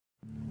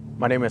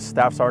My name is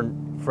Staff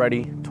Sgt.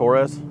 Freddy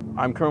Torres.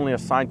 I'm currently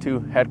assigned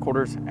to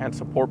Headquarters and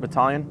Support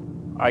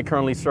Battalion. I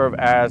currently serve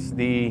as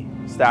the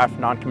Staff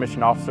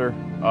Non-Commissioned Officer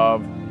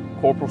of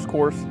Corporal's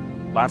Course,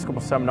 Lance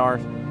Cpl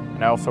seminars,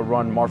 and I also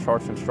run martial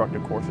arts instructor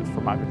courses for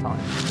my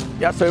battalion.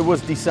 Yeah, so it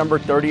was December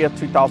 30th,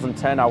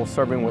 2010. I was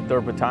serving with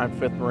 3rd Battalion,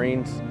 5th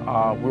Marines.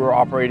 We were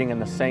operating in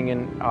the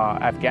Sangin,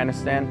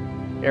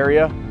 Afghanistan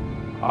area.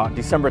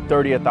 December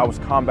 30th, I was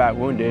combat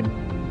wounded.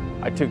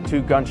 I took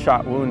 2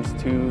 gunshot wounds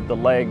to the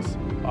legs.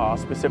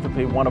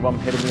 Specifically, one of them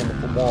hitting me in the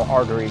femoral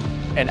artery.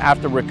 And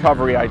after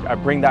recovery, I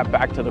bring that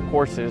back to the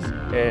courses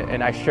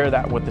and I share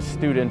that with the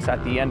students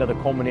at the end of the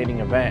culminating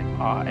event.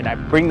 And I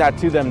bring that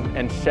to them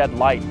and shed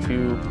light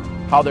to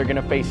how they're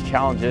gonna face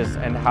challenges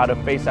and how to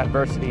face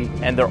adversity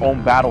and their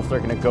own battles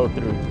they're gonna go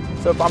through.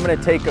 So if I'm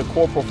gonna take a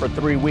corporal for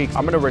 3 weeks,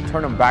 I'm gonna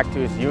return him back to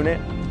his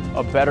unit,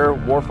 a better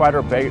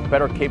warfighter,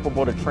 better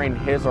capable to train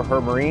his or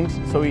her Marines,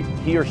 so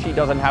he or she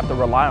doesn't have to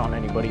rely on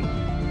anybody.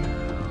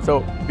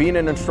 So being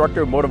an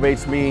instructor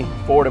motivates me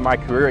forward in my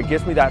career. It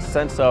gives me that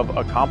sense of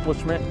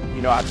accomplishment.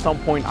 You know, at some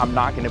point I'm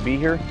not gonna be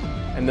here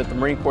and that the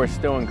Marine Corps is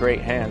still in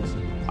great hands.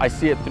 I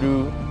see it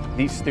through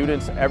these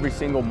students every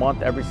single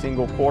month, every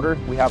single quarter.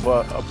 We have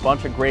a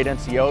bunch of great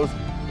NCOs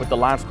with the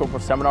Lance Cpl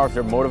seminars.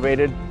 They're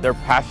motivated, they're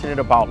passionate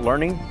about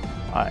learning,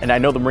 and I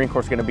know the Marine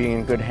Corps is gonna be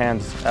in good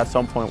hands at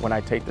some point when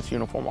I take this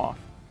uniform off.